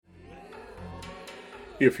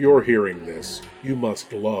If you're hearing this, you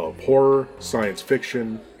must love horror, science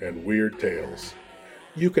fiction, and weird tales.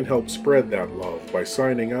 You can help spread that love by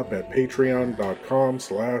signing up at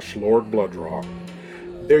patreon.com/LordBlooddraw.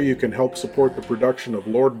 There you can help support the production of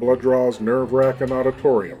Lord Blooddraw's Nerve-Wrackin'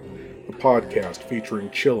 Auditorium, the podcast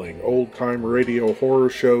featuring chilling, old-time radio horror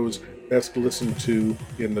shows best listened to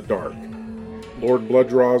in the dark. Lord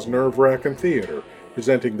Blooddraw's Nerve-Wrackin' Theater,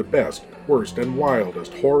 presenting the best, worst, and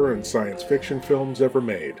wildest horror and science fiction films ever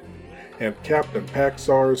made. And Captain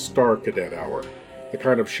Paxar's Star Cadet Hour, the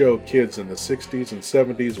kind of show kids in the 60s and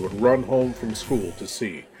 70s would run home from school to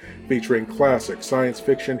see, featuring classic science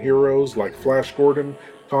fiction heroes like Flash Gordon,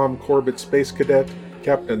 Tom Corbett Space Cadet,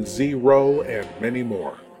 Captain Zero, and many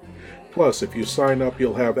more. Plus, if you sign up,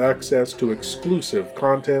 you'll have access to exclusive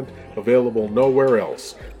content available nowhere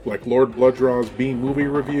else, like Lord Blooddraw's B-movie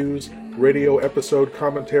reviews, radio episode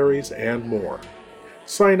commentaries, and more.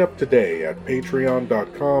 Sign up today at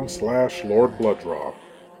patreon.com/LordBlooddraw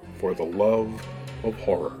for the love of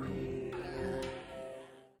horror.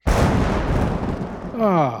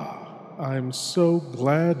 I'm so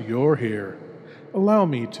glad you're here. Allow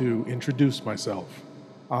me to introduce myself.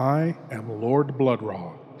 I am Lord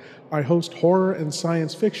Bloodddraw. I host horror and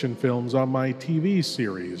science fiction films on my TV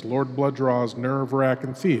series, Lord Blooddraw's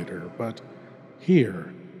Nerve-Wrackin' Theater, but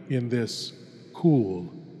here, in this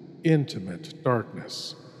cool, intimate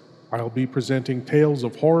darkness, I'll be presenting tales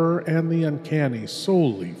of horror and the uncanny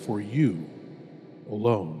solely for you,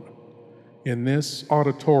 alone. In this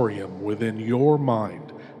auditorium within your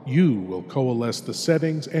mind, you will coalesce the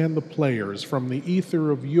settings and the players from the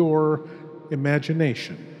ether of your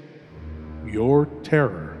imagination. Your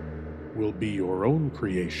terror will be your own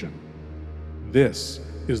creation. This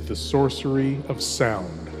is the sorcery of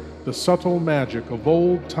sound, the subtle magic of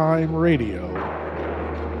old-time radio,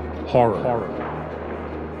 horror.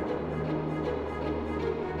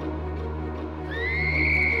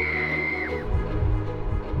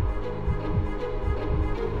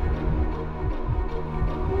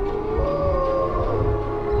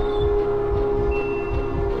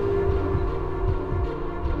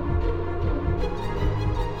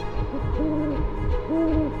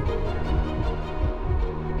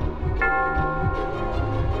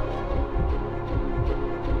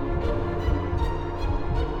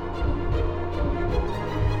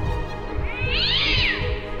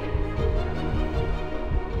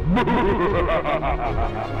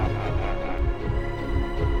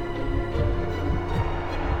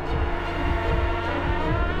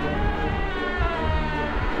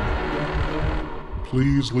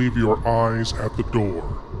 Please leave your eyes at the door.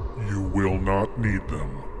 You will not need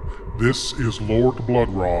them. This is Lord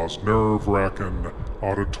Bloodraw's Nerve-Wrackin'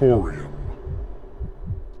 Auditorium.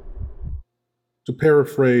 To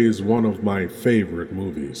paraphrase one of my favorite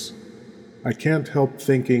movies, I can't help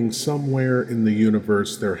thinking somewhere in the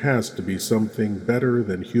universe there has to be something better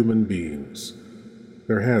than human beings.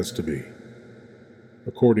 There has to be.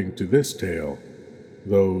 According to this tale,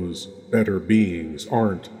 those better beings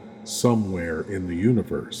aren't somewhere in the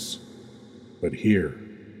universe, but here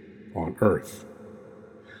on Earth.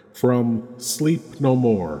 From Sleep No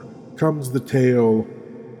More comes the tale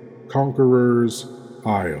Conqueror's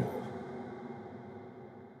Isle.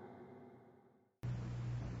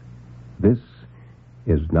 This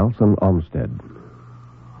is Nelson Olmsted.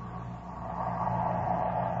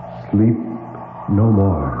 Sleep no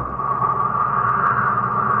more.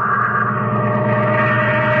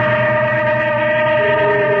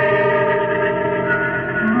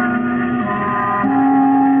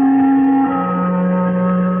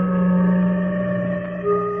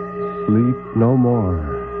 Sleep no more.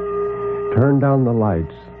 Turn down the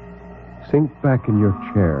lights. Sink back in your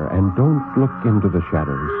chair and don't look into the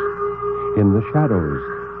shadows. In the shadows,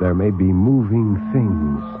 there may be moving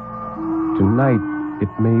things. Tonight, it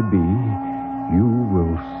may be you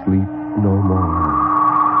will sleep no more.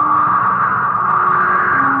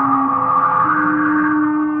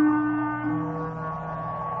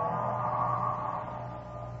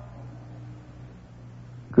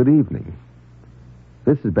 Good evening.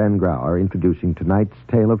 This is Ben Grauer introducing tonight's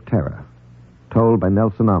Tale of Terror, told by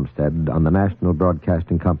Nelson Olmsted on the National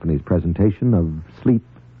Broadcasting Company's presentation of Sleep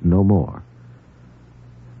No More.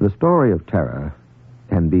 The story of terror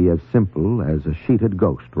can be as simple as a sheeted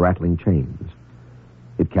ghost rattling chains.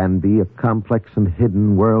 It can be a complex and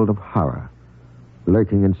hidden world of horror,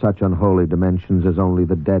 lurking in such unholy dimensions as only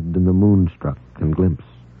the dead and the moonstruck can glimpse.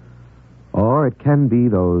 Or it can be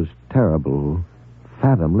those terrible,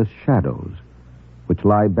 fathomless shadows which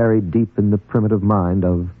lie buried deep in the primitive mind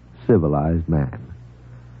of civilized man.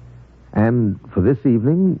 And for this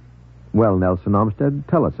evening, well, Nelson Olmsted,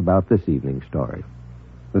 tell us about this evening's story.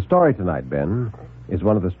 The story tonight, Ben, is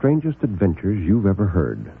one of the strangest adventures you've ever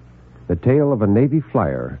heard. The tale of a Navy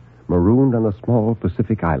flyer marooned on a small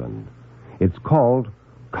Pacific island. It's called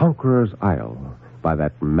Conqueror's Isle by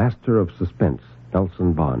that master of suspense,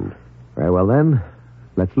 Nelson Bond. Very well, then.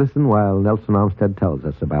 Let's listen while Nelson Armstead tells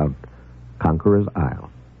us about Conqueror's Isle.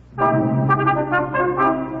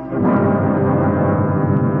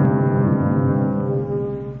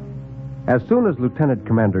 As soon as Lieutenant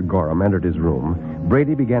Commander Gorham entered his room,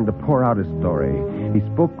 Brady began to pour out his story. He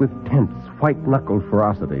spoke with tense, white-knuckled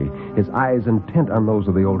ferocity, his eyes intent on those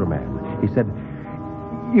of the older man. He said,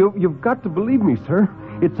 You've got to believe me, sir.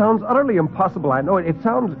 It sounds utterly impossible, I know. It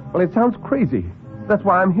sounds crazy. That's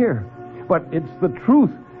why I'm here. But it's the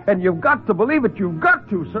truth, and you've got to believe it. You've got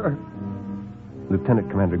to, sir. Lieutenant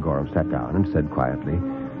Commander Gorham sat down and said quietly,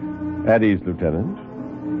 At ease, Lieutenant.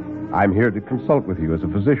 I'm here to consult with you as a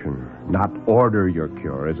physician, not order your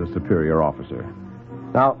cure as a superior officer.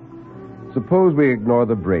 Now, suppose we ignore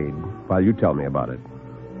the braid while you tell me about it.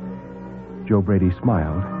 Joe Brady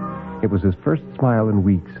smiled. It was his first smile in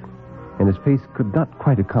weeks, and his face could not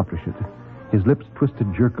quite accomplish it. His lips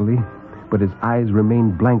twisted jerkily, but his eyes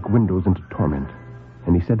remained blank windows into torment.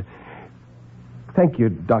 And he said, Thank you,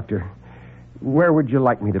 Doctor. Where would you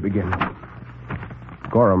like me to begin?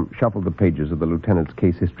 Gorham shuffled the pages of the lieutenant's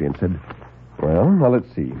case history and said, Well, now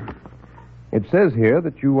let's see. It says here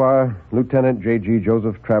that you are Lieutenant J.G.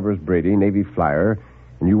 Joseph Travers Brady, Navy flyer,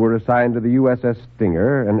 and you were assigned to the USS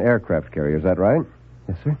Stinger, an aircraft carrier. Is that right?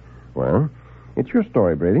 Yes, sir. Well, it's your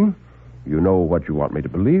story, Brady. You know what you want me to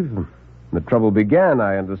believe. The trouble began,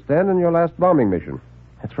 I understand, in your last bombing mission.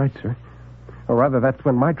 That's right, sir. Or rather, that's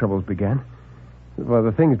when my troubles began. Well,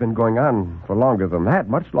 the thing's been going on for longer than that,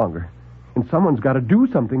 much longer. And someone's got to do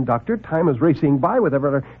something, Doctor. Time is racing by with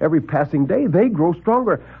every passing day. They grow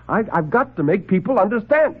stronger. I've got to make people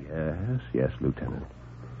understand. Yes, Lieutenant.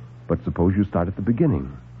 But suppose you start at the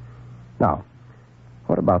beginning. Now,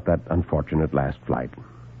 what about that unfortunate last flight?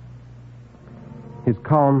 His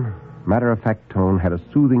calm, matter-of-fact tone had a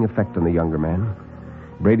soothing effect on the younger man.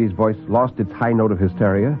 Brady's voice lost its high note of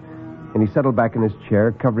hysteria, and he settled back in his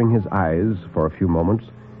chair, covering his eyes for a few moments,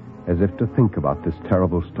 as if to think about this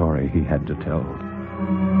terrible story he had to tell.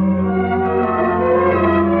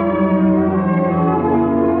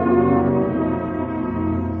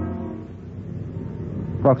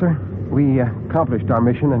 Well, sir, we accomplished our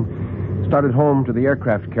mission and started home to the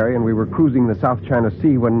aircraft carrier, and we were cruising the South China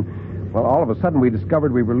Sea when, well, all of a sudden we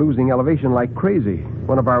discovered we were losing elevation like crazy.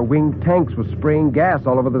 One of our winged tanks was spraying gas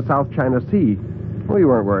all over the South China Sea. We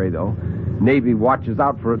weren't worried, though. Navy watches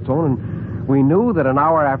out for its own, and we knew that an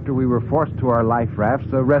hour after we were forced to our life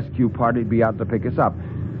rafts, a rescue party would be out to pick us up.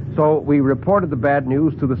 So we reported the bad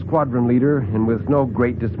news to the squadron leader, and with no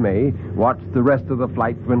great dismay, watched the rest of the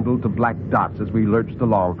flight dwindle to black dots as we lurched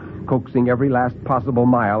along, coaxing every last possible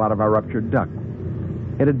mile out of our ruptured duct.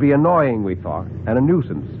 It'd be annoying, we thought, and a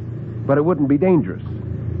nuisance, but it wouldn't be dangerous.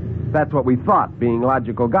 That's what we thought, being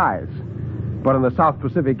logical guys. But in the South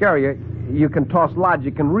Pacific area, you can toss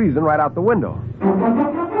logic and reason right out the window.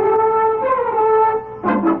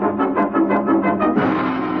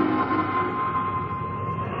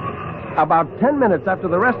 About 10 minutes after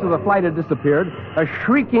the rest of the flight had disappeared, a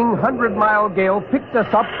shrieking 100-mile gale picked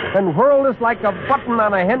us up and whirled us like a button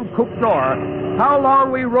on a hen-coop door. How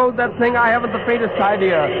long we rode that thing, I haven't the faintest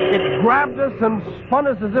idea. It grabbed us and spun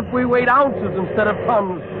us as if we weighed ounces instead of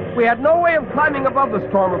tons. We had no way of climbing above the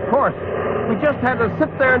storm, of course. We just had to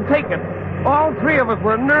sit there and take it. All three of us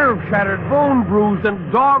were nerve-shattered, bone-bruised,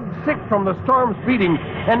 and dog-sick from the storm's beating,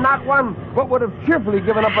 and not one but would have cheerfully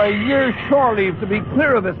given up a year's shore leave to be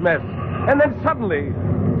clear of this mess. And then suddenly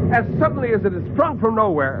as it had sprung from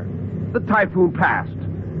nowhere, the typhoon passed.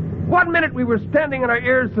 1 minute we were standing on our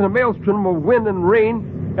ears in a maelstrom of wind and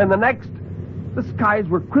rain, and the next, the skies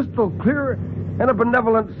were crystal clear, and a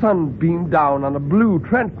benevolent sun beamed down on a blue,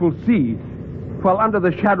 tranquil sea, while under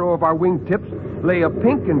the shadow of our wingtips lay a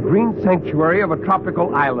pink and green sanctuary of a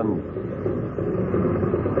tropical island.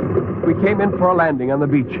 We came in for a landing on the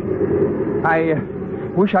beach. I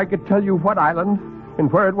wish I could tell you what island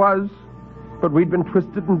and where it was, but we'd been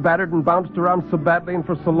twisted and battered and bounced around so badly and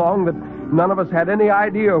for so long that none of us had any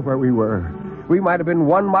idea where we were. We might have been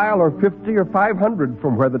 1 mile or 50 or 500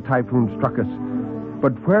 from where the typhoon struck us.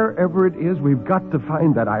 But wherever it is, we've got to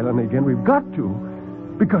find that island again. We've got to,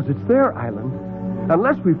 because it's their island.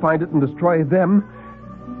 Unless we find it and destroy them...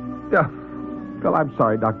 well, I'm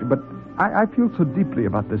sorry, Doctor, but I feel so deeply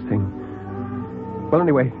about this thing. Well,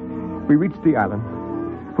 anyway, we reached the island,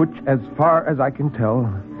 which, as far as I can tell,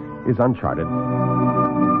 is uncharted.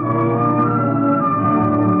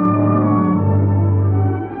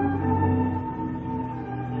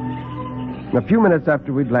 A few minutes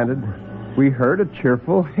after we'd landed, we heard a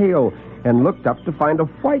cheerful hail and looked up to find a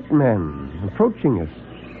white man approaching us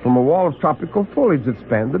from a wall of tropical foliage that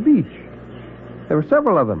spanned the beach. There were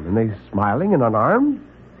several of them, and they smiling and unarmed,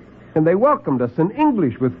 and they welcomed us in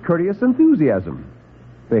English with courteous enthusiasm.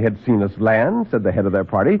 They had seen us land, said the head of their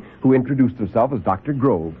party, who introduced himself as Dr.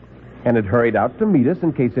 Grove, and had hurried out to meet us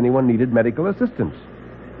in case anyone needed medical assistance.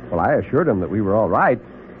 Well, I assured him that we were all right,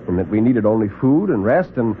 and that we needed only food and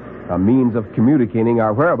rest and a means of communicating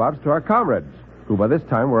our whereabouts to our comrades, who by this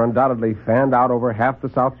time were undoubtedly fanned out over half the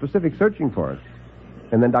South Pacific searching for us.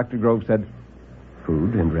 And then Dr. Grove said,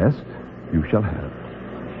 "Food and rest you shall have.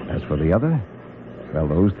 As for the other, well,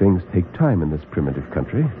 those things take time in this primitive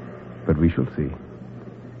country, but we shall see.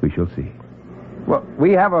 We shall see." "Well,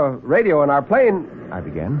 we have a radio in our plane," I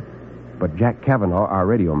began. But Jack Cavanaugh, our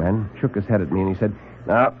radio man, shook his head at me and he said,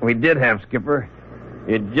 "No, we did have, Skipper.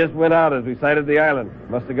 It just went out as we sighted the island.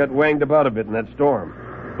 Must have got wanged about a bit in that storm."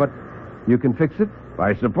 "But you can fix it?"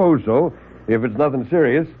 "I suppose so, if it's nothing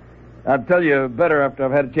serious. I'll tell you better after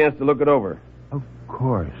I've had a chance to look it over." "Of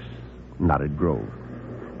course," nodded Grove.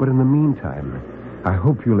 "But in the meantime, I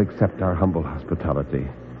hope you'll accept our humble hospitality.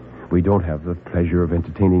 We don't have the pleasure of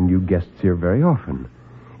entertaining new guests here very often.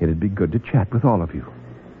 It'd be good to chat with all of you.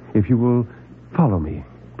 If you will follow me,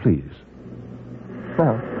 please."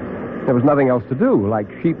 Well, there was nothing else to do, like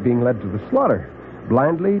sheep being led to the slaughter.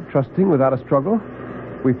 Blindly, trusting without a struggle,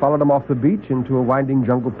 we followed them off the beach into a winding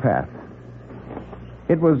jungle path.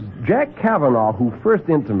 It was Jack Cavanaugh who first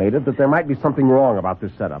intimated that there might be something wrong about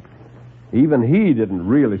this setup. Even he didn't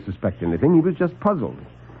really suspect anything. He was just puzzled.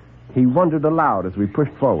 He wondered aloud as we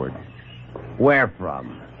pushed forward. "Where from?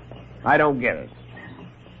 I don't get it."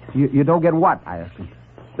 You don't get what?" I asked him.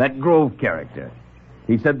 "That Grove character.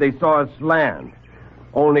 He said they saw us land.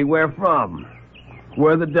 Only where from?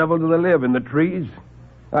 Where the devil do they live? In the trees?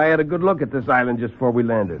 I had a good look at this island just before we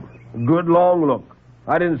landed. A good long look.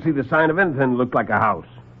 I didn't see the sign of anything that looked like a house."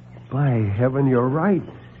 "By heaven, you're right.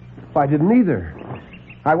 I didn't either.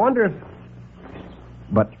 I wonder if..."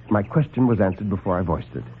 But my question was answered before I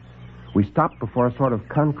voiced it. We stopped before a sort of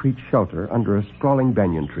concrete shelter under a sprawling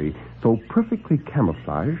banyan tree, so perfectly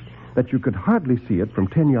camouflaged that you could hardly see it from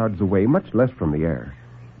 10 yards away, much less from the air.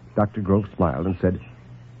 Dr. Grove smiled and said,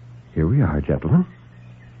 "Here we are, gentlemen."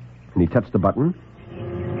 And he touched the button,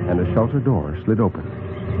 and a shelter door slid open.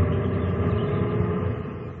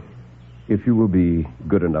 "If you will be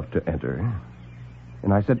good enough to enter."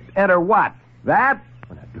 And I said, "Enter what? That?"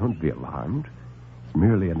 "Well, now, don't be alarmed. It's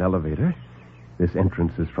merely an elevator. This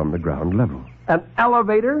entrance is from the ground level." "An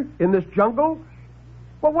elevator in this jungle?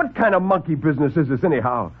 Well, what kind of monkey business is this,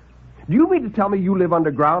 anyhow? Do you mean to tell me you live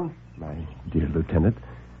underground?" "My dear Lieutenant,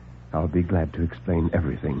 I'll be glad to explain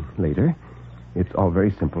everything later. It's all very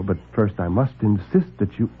simple, but first I must insist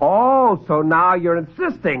that you..." "Oh, so now you're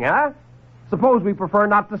insisting, huh? Suppose we prefer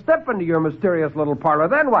not to step into your mysterious little parlor,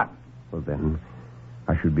 then what?" "Well, then,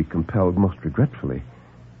 I should be compelled most regretfully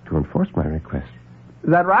to enforce my request." "Is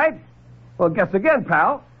that right? Well, guess again,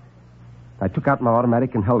 pal." I took out my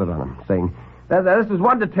automatic and held it on him, saying, "This is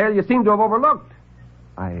one detail you seem to have overlooked."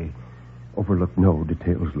 "I overlooked no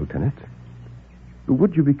details, Lieutenant.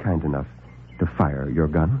 Would you be kind enough to fire your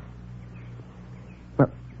gun?" Well,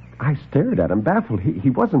 I stared at him, baffled. He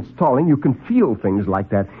wasn't stalling. You can feel things like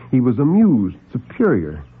that. He was amused,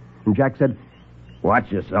 superior. And Jack said,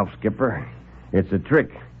 "Watch yourself, Skipper. It's a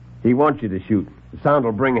trick. He wants you to shoot. The sound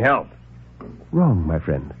will bring help." "Wrong, my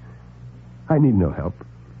friend. I need no help."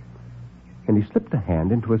 And he slipped a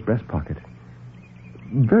hand into his breast pocket.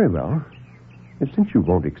 "Very well. Since you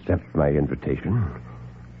won't accept my invitation..."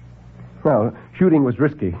 Well, shooting was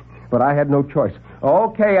risky, but I had no choice.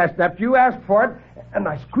 "Okay," I snapped. "You asked for it." And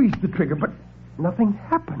I squeezed the trigger, but nothing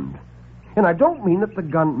happened. And I don't mean that the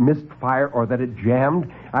gun missed fire or that it jammed.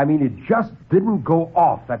 I mean it just didn't go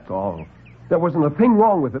off, that's all. There wasn't a thing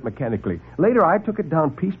wrong with it mechanically. Later, I took it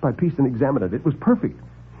down piece by piece and examined it. It was perfect.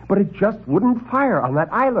 But it just wouldn't fire on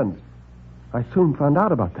that island. I soon found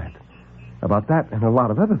out about that. About that and a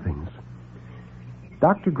lot of other things.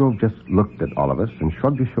 Dr. Grove just looked at all of us and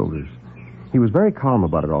shrugged his shoulders. He was very calm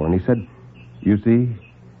about it all, and he said, "You see,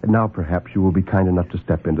 now perhaps you will be kind enough to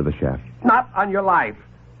step into the shaft." "Not on your life.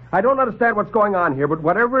 I don't understand what's going on here, but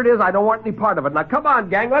whatever it is, I don't want any part of it. Now, come on,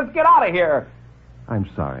 gang, let's get out of here." "I'm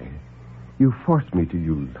sorry. You forced me to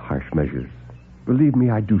use harsh measures. Believe me,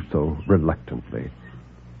 I do so reluctantly."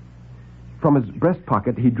 From his breast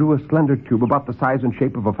pocket, he drew a slender tube about the size and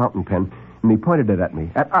shape of a fountain pen, and he pointed it at me.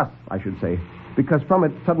 At us, I should say, because from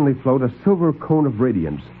it suddenly flowed a silver cone of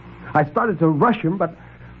radiance. I started to rush him, but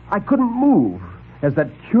I couldn't move as that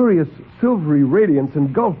curious silvery radiance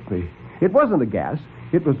engulfed me. It wasn't a gas.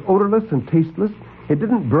 It was odorless and tasteless. It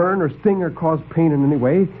didn't burn or sting or cause pain in any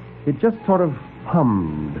way. It just sort of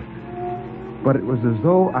hummed. But it was as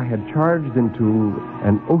though I had charged into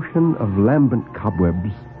an ocean of lambent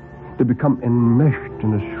cobwebs to become enmeshed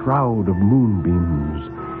in a shroud of moonbeams.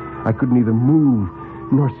 I could neither move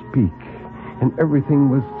nor speak, and everything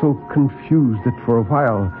was so confused that for a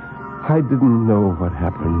while I didn't know what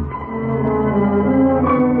happened.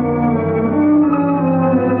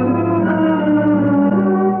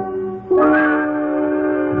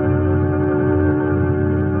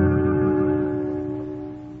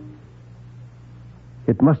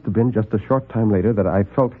 It must have been just a short time later that I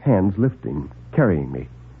felt hands lifting, carrying me.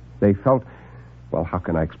 They felt, well, how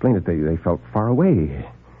can I explain it? They felt far away.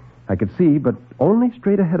 I could see, but only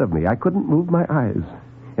straight ahead of me. I couldn't move my eyes.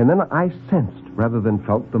 And then I sensed, rather than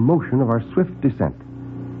felt, the motion of our swift descent.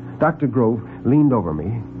 Dr. Grove leaned over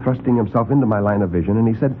me, thrusting himself into my line of vision, and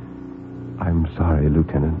he said, "I'm sorry,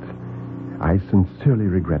 Lieutenant. I sincerely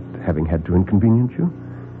regret having had to inconvenience you.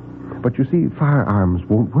 But you see, firearms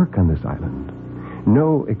won't work on this island.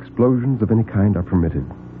 No explosions of any kind are permitted,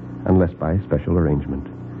 unless by special arrangement.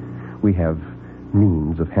 We have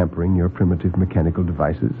means of hampering your primitive mechanical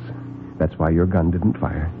devices. That's why your gun didn't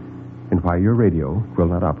fire, and why your radio will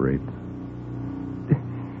not operate."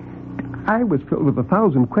 I was filled with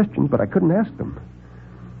 1,000 questions, but I couldn't ask them.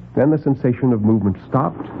 Then the sensation of movement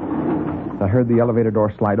stopped. I heard the elevator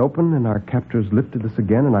door slide open, and our captors lifted us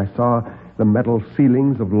again, and I saw the metal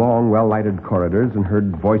ceilings of long, well-lighted corridors and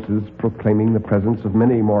heard voices proclaiming the presence of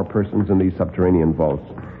many more persons in these subterranean vaults.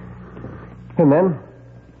 And then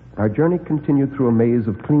our journey continued through a maze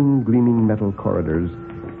of clean, gleaming metal corridors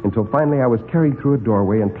until finally I was carried through a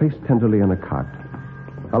doorway and placed tenderly on a cot.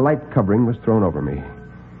 A light covering was thrown over me.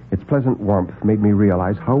 Its pleasant warmth made me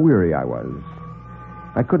realize how weary I was.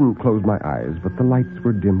 I couldn't close my eyes, but the lights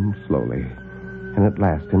were dimmed slowly, and at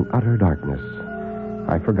last, in utter darkness,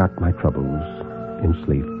 I forgot my troubles in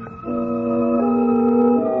sleep.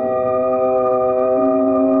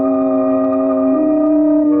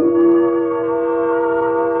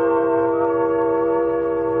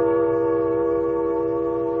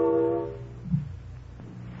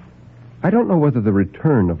 I don't know whether the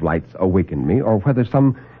return of lights awakened me or whether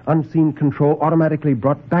some unseen control automatically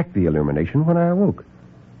brought back the illumination when I awoke.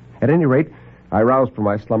 At any rate, I roused from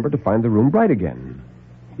my slumber to find the room bright again.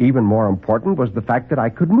 Even more important was the fact that I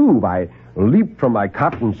could move. I leaped from my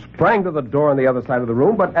cot and sprang to the door on the other side of the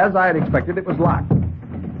room, but as I had expected, it was locked.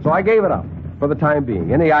 So I gave it up, for the time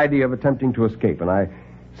being, any idea of attempting to escape, and I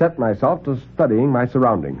set myself to studying my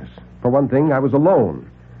surroundings. For one thing, I was alone.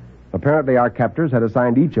 Apparently, our captors had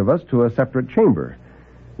assigned each of us to a separate chamber.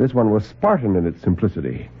 This one was Spartan in its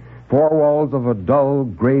simplicity. 4 walls of a dull,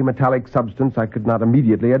 gray metallic substance I could not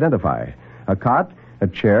immediately identify. A cot, a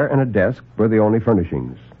chair, and a desk were the only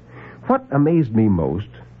furnishings. What amazed me most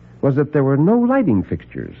was that there were no lighting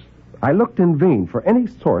fixtures. I looked in vain for any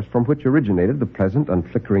source from which originated the pleasant,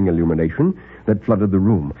 unflickering illumination that flooded the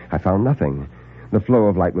room. I found nothing. The flow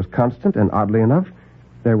of light was constant, and oddly enough,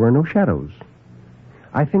 there were no shadows.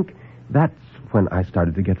 I think that's when I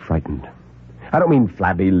started to get frightened. I don't mean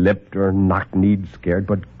flabby-lipped or knock-kneed scared,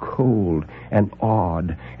 but cold and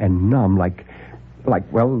awed and numb, like,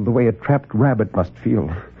 well, the way a trapped rabbit must feel.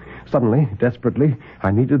 Suddenly, desperately,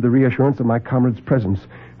 I needed the reassurance of my comrade's presence.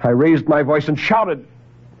 I raised my voice and shouted.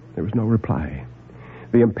 There was no reply.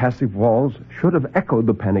 The impassive walls should have echoed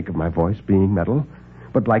the panic of my voice, being metal.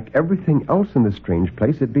 But like everything else in this strange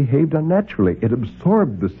place, it behaved unnaturally. It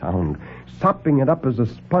absorbed the sound, sopping it up as a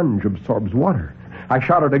sponge absorbs water. I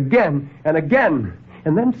shouted again and again,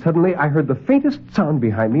 and then suddenly I heard the faintest sound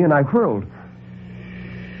behind me, and I whirled.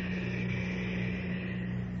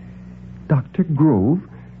 Dr. Grove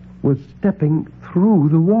was stepping through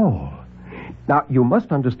the wall. Now, you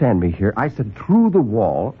must understand me here. I said through the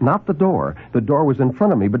wall, not the door. The door was in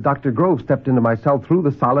front of me, but Dr. Grove stepped into my cell through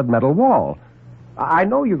the solid metal wall. I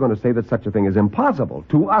know you're going to say that such a thing is impossible.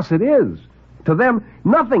 To us, it is. To them,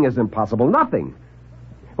 nothing is impossible. Nothing.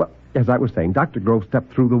 Well, as I was saying, Dr. Grove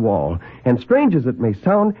stepped through the wall, and strange as it may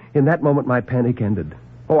sound, in that moment my panic ended.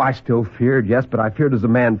 Oh, I still feared, yes, but I feared as a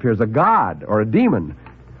man fears a god or a demon.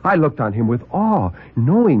 I looked on him with awe,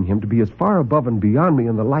 knowing him to be as far above and beyond me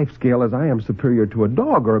in the life scale as I am superior to a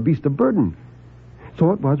dog or a beast of burden.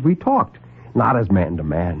 So it was we talked, not as man to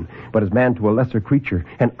man, but as man to a lesser creature.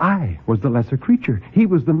 And I was the lesser creature. He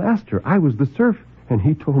was the master. I was the serf. And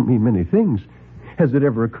he told me many things. Has it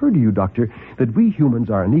ever occurred to you, Doctor, that we humans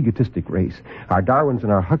are an egotistic race? Our Darwins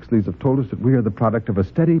and our Huxleys have told us that we are the product of a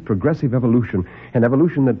steady, progressive evolution, an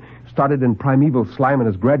evolution that started in primeval slime and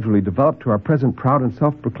has gradually developed to our present proud and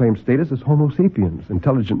self-proclaimed status as Homo sapiens,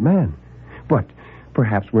 intelligent man. But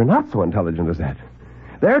perhaps we're not so intelligent as that.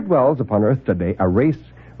 There dwells upon Earth today a race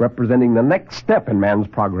representing the next step in man's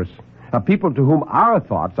progress. A people to whom our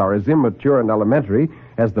thoughts are as immature and elementary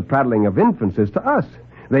as the prattling of infants is to us.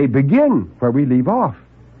 They begin where we leave off.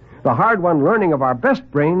 The hard-won learning of our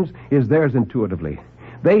best brains is theirs intuitively.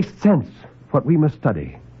 They sense what we must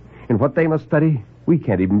study. And what they must study, we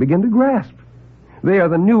can't even begin to grasp. They are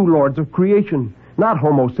the new lords of creation, not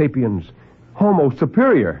Homo sapiens, Homo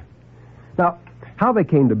superior. Now, how they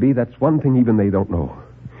came to be, that's one thing even they don't know.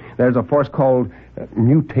 There's a force called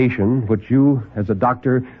mutation, which you, as a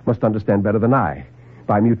doctor, must understand better than I.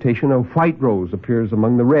 By mutation, a white rose appears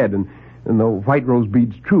among the red, and the white rose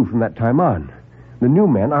breeds true from that time on. The new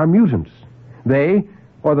men are mutants. They,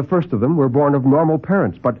 or the first of them, were born of normal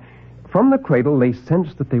parents, but from the cradle they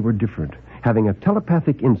sensed that they were different. Having a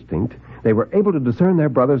telepathic instinct, they were able to discern their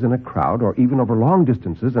brothers in a crowd or even over long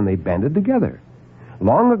distances, and they banded together.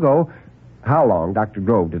 Long ago, how long, Dr.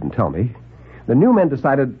 Grove didn't tell me, the new men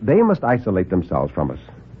decided they must isolate themselves from us.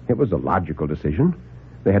 It was a logical decision.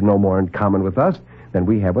 They had no more in common with us than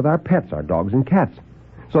we have with our pets, our dogs and cats.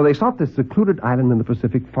 So they sought this secluded island in the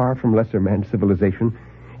Pacific far from lesser man's civilization,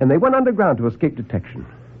 and they went underground to escape detection.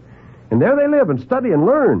 And there they live and study and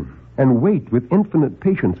learn and wait with infinite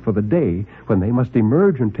patience for the day when they must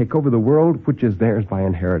emerge and take over the world which is theirs by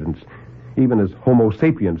inheritance, even as Homo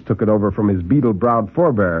sapiens took it over from his beetle-browed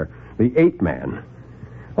forebear, the ape man.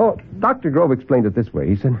 Oh, Dr. Grove explained it this way.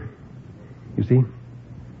 He said, you see,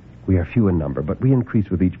 we are few in number, but we increase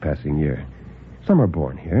with each passing year. Some are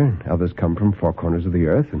born here, and others come from four corners of the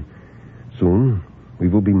earth, and soon we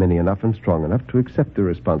will be many enough and strong enough to accept the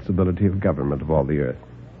responsibility of government of all the earth.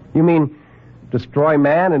 You mean destroy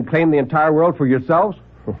man and claim the entire world for yourselves?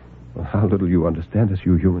 Oh, well, how little you understand us,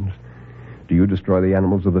 you humans. Do you destroy the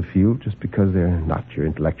animals of the field just because they're not your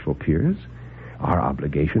intellectual peers? Our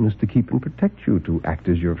obligation is to keep and protect you, to act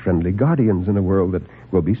as your friendly guardians in a world that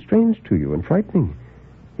will be strange to you and frightening.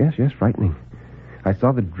 Yes, frightening. I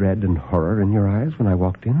saw the dread and horror in your eyes when I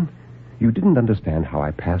walked in. You didn't understand how I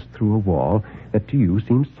passed through a wall that to you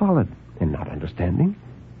seemed solid, and not understanding,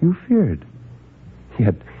 you feared.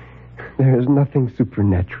 Yet, there is nothing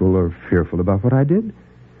supernatural or fearful about what I did,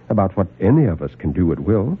 about what any of us can do at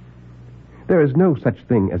will. There is no such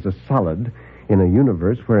thing as a solid in a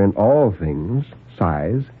universe wherein all things,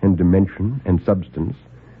 size and dimension and substance,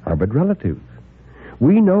 are but relative.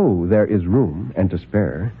 We know there is room and to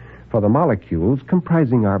spare for the molecules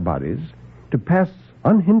comprising our bodies to pass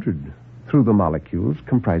unhindered through the molecules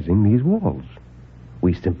comprising these walls.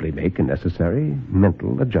 We simply make a necessary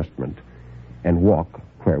mental adjustment and walk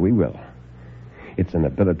where we will. It's an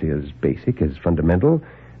ability as basic, as fundamental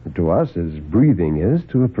to us as breathing is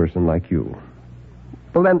to a person like you.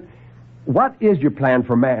 Well, then, what is your plan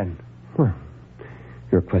for man? Well,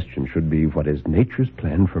 your question should be, what is nature's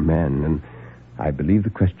plan for man? And I believe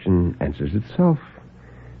the question answers itself.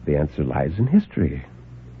 The answer lies in history.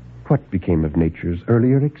 What became of nature's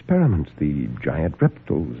earlier experiments? The giant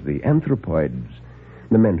reptiles, the anthropoids,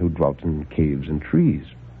 the men who dwelt in caves and trees.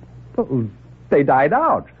 Well, they died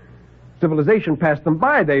out. Civilization passed them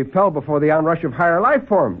by. They fell before the onrush of higher life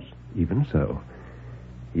forms. Even so.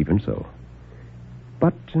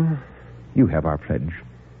 But you have our pledge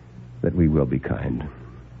that we will be kind.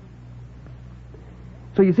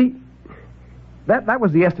 So you see, that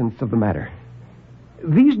was the essence of the matter.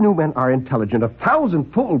 These new men are intelligent,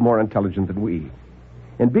 1,000-fold more intelligent than we.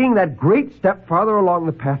 And being that great step farther along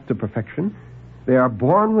the path to perfection, they are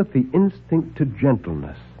born with the instinct to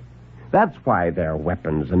gentleness. That's why they're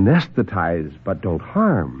weapons, anesthetize, but don't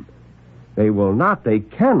harm. They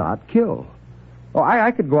cannot kill. Oh,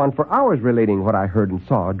 I could go on for hours relating what I heard and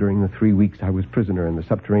saw during the 3 weeks I was prisoner in the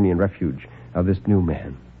subterranean refuge of this new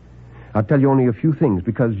man. I'll tell you only a few things,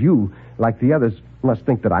 because you, like the others, must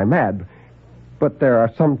think that I'm mad. But there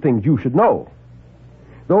are some things you should know.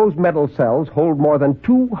 Those metal cells hold more than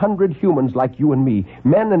 200 humans like you and me,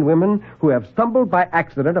 men and women who have stumbled by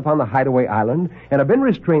accident upon the hideaway island and have been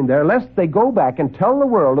restrained there lest they go back and tell the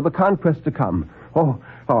world of the conquest to come. Oh,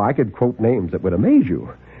 I could quote names that would amaze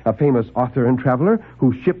you. A famous author and traveler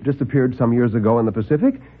whose ship disappeared some years ago in the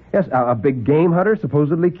Pacific. Yes, a big game hunter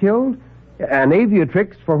supposedly killed. An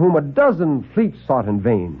aviatrix for whom a dozen fleets sought in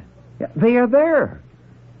vain. Yeah, they are there.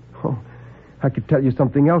 Oh, I could tell you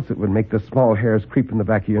something else that would make the small hairs creep in the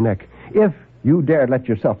back of your neck, if you dared let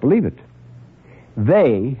yourself believe it.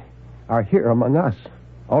 They are here among us,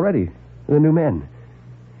 already, the new men.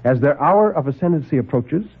 As their hour of ascendancy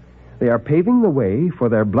approaches, they are paving the way for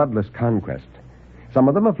their bloodless conquest. Some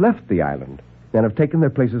of them have left the island and have taken their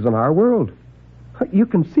places in our world. You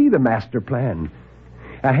can see the master plan.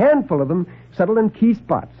 A handful of them settle in key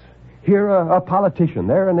spots, Here, a politician.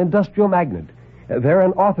 There, an industrial magnate. There,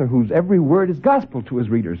 an author whose every word is gospel to his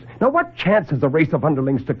readers. Now, what chance has a race of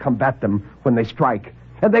underlings to combat them when they strike?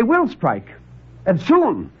 And they will strike. And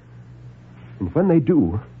soon. And when they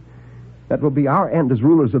do, that will be our end as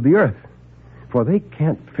rulers of the earth. For they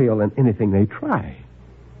can't fail in anything they try.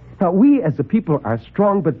 Now, we as a people are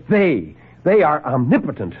strong, but they are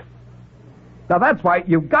omnipotent. Now, that's why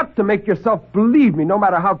you've got to make yourself believe me, no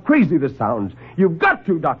matter how crazy this sounds. You've got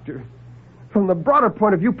to, Doctor. From the broader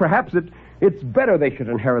point of view, perhaps it's better they should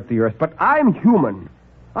inherit the earth, but I'm human.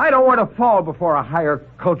 I don't want to fall before a higher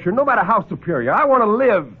culture, no matter how superior. I want to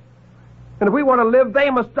live. And if we want to live, they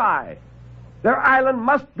must die. Their island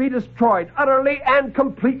must be destroyed, utterly and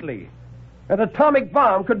completely. An atomic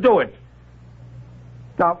bomb could do it.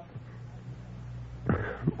 Now,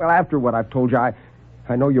 well, after what I've told you,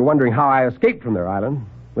 I know you're wondering how I escaped from their island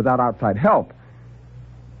without outside help.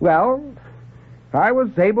 Well, I was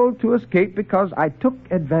able to escape because I took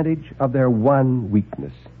advantage of their one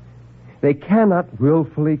weakness. They cannot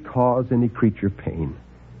willfully cause any creature pain.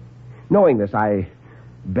 Knowing this, I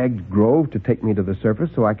begged Grove to take me to the surface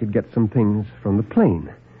so I could get some things from the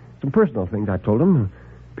plane. Some personal things, I told him.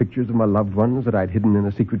 Pictures of my loved ones that I'd hidden in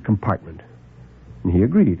a secret compartment. And he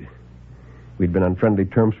agreed. We'd been on friendly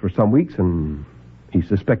terms for some weeks, and he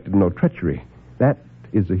suspected no treachery. That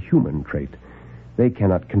is a human trait. They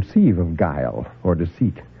cannot conceive of guile or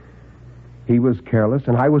deceit. He was careless,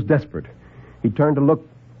 and I was desperate. He turned to look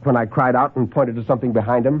when I cried out and pointed to something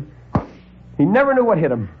behind him. He never knew what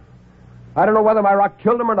hit him. I don't know whether my rock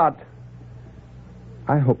killed him or not.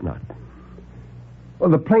 I hope not. Well,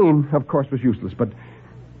 the plane, of course, was useless, but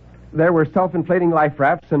there were self-inflating life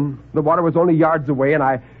rafts, and the water was only yards away, and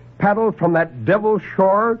I paddled from that devil's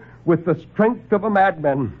shore with the strength of a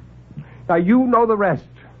madman. Now, you know the rest.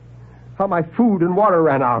 How my food and water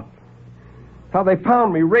ran out. How they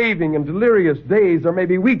found me raving and delirious days or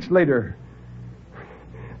maybe weeks later.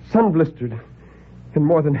 Sun-blistered and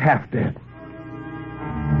more than half dead.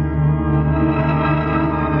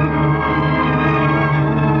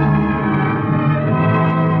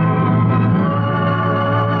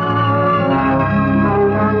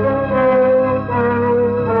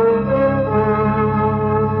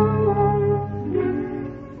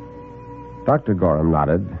 Dr. Gorham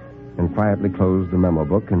nodded and quietly closed the memo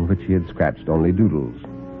book in which he had scratched only doodles.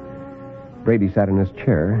 Brady sat in his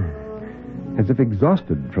chair as if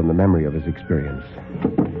exhausted from the memory of his experience.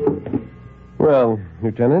 Well,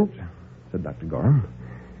 Lieutenant, said Dr. Gorham,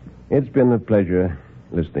 it's been a pleasure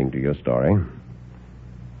listening to your story.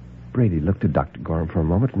 Brady looked at Dr. Gorham for a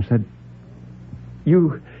moment and said,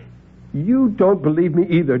 You don't believe me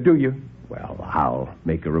either, do you? Well, I'll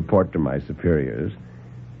make a report to my superiors.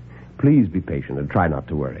 Please be patient and try not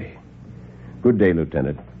to worry. Good day,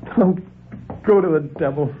 Lieutenant. Oh, go to the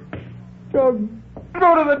devil. Oh,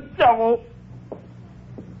 go to the devil.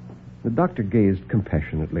 The doctor gazed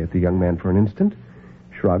compassionately at the young man for an instant,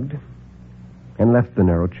 shrugged, and left the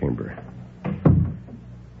narrow chamber.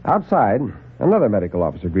 Outside, another medical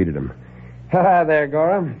officer greeted him. Ha there,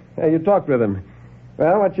 Gorham. You talked with him.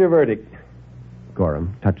 Well, what's your verdict?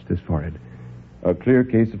 Gorham touched his forehead. A clear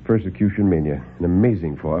case of persecution mania. An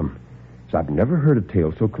amazing form. So I've never heard a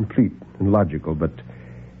tale so complete and logical, but,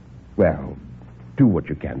 well, do what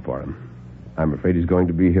you can for him. I'm afraid he's going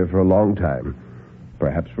to be here for a long time.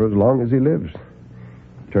 Perhaps for as long as he lives.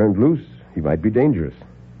 Turned loose, he might be dangerous.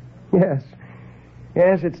 Yes,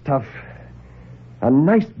 it's tough. A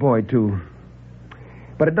nice boy, too.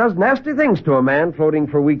 But it does nasty things to a man floating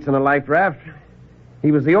for weeks in a life raft.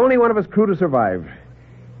 He was the only one of his crew to survive.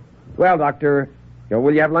 Well, Doctor,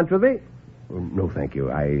 will you have lunch with me? Oh, no, thank you.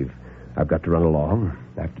 I've got to run along.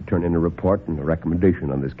 I have to turn in a report and a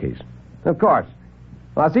recommendation on this case. Of course.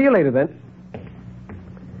 Well, I'll see you later, then.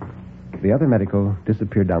 The other medical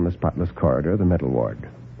disappeared down the spotless corridor of the mental ward.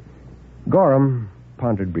 Gorham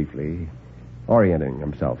pondered briefly, orienting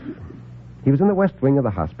himself. He was in the west wing of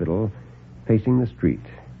the hospital, facing the street.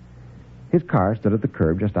 His car stood at the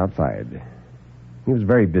curb just outside. He was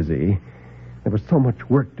very busy. There was so much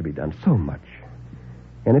work to be done, so much.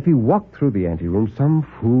 And if he walked through the anteroom, some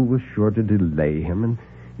fool was sure to delay him and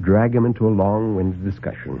drag him into a long-winded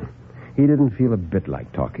discussion. He didn't feel a bit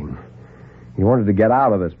like talking. He wanted to get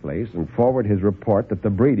out of this place and forward his report that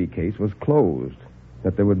the Brady case was closed,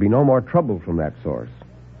 that there would be no more trouble from that source.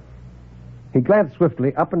 He glanced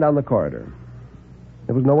swiftly up and down the corridor.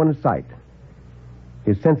 There was no one in sight.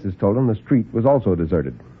 His senses told him the street was also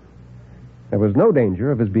deserted. There was no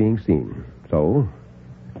danger of his being seen. So,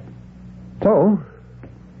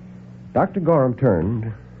 Dr. Gorham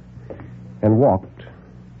turned and walked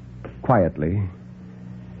quietly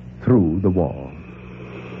through the wall.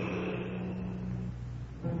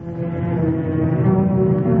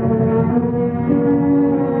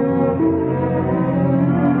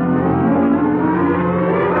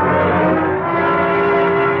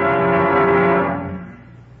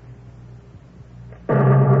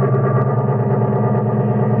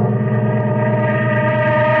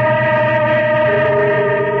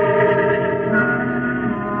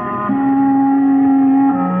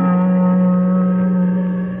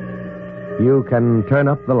 can turn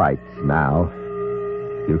up the lights now.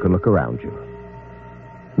 You can look around you.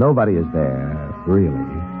 Nobody is there, really.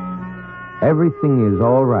 Everything is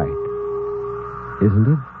all right, isn't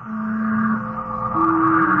it?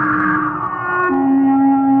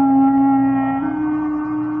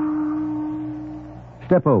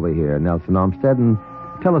 Step over here, Nelson Armstead, and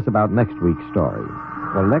tell us about next week's story.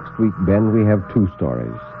 Well, next week, Ben, we have two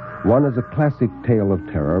stories. One is a classic tale of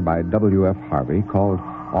terror by W.F. Harvey called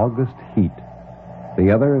August Heat. The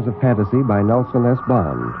other is a fantasy by Nelson S.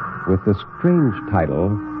 Bond with the strange title,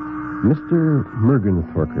 Mr.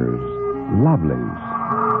 Mergenthorker's Lovelies.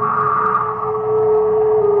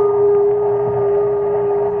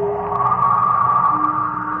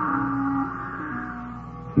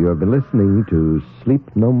 You have been listening to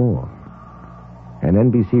Sleep No More, an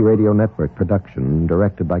NBC Radio Network production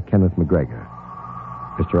directed by Kenneth McGregor.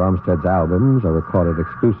 Mr. Armstead's albums are recorded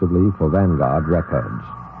exclusively for Vanguard Records.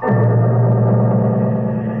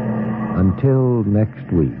 Until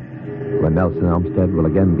next week, when Nelson Armstead will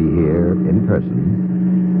again be here in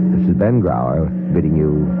person, this is Ben Grauer bidding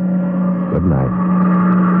you good night.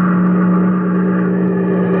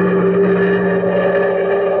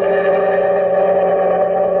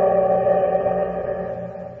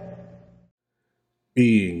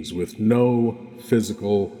 Beings with no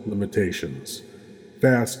physical limitations,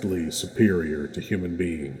 vastly superior to human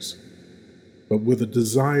beings, but with a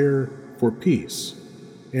desire for peace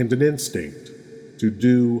and an instinct to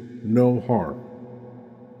do no harm.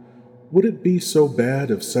 Would it be so bad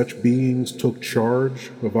if such beings took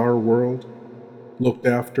charge of our world, looked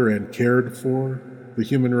after and cared for the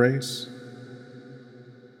human race?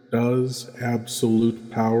 Does absolute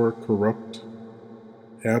power corrupt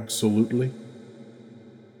absolutely?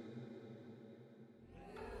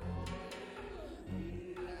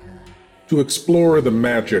 To explore the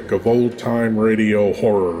magic of old-time radio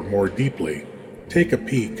horror more deeply, take a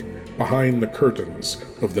peek behind the curtains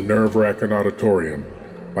of the Nerve-Wracking Auditorium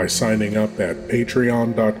by signing up at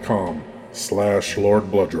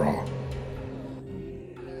patreon.com/Lord Blooddraw.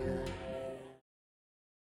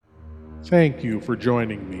 Thank you for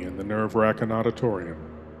joining me in the Nerve-Wracking Auditorium,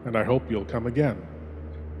 and I hope you'll come again.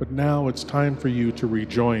 But now it's time for you to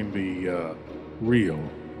rejoin the, real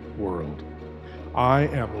world. I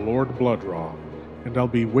am Lord Blooddraw, and I'll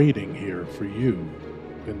be waiting here for you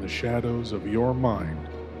in the shadows of your mind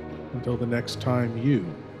until the next time you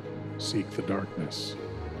seek the darkness.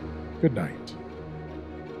 Good night.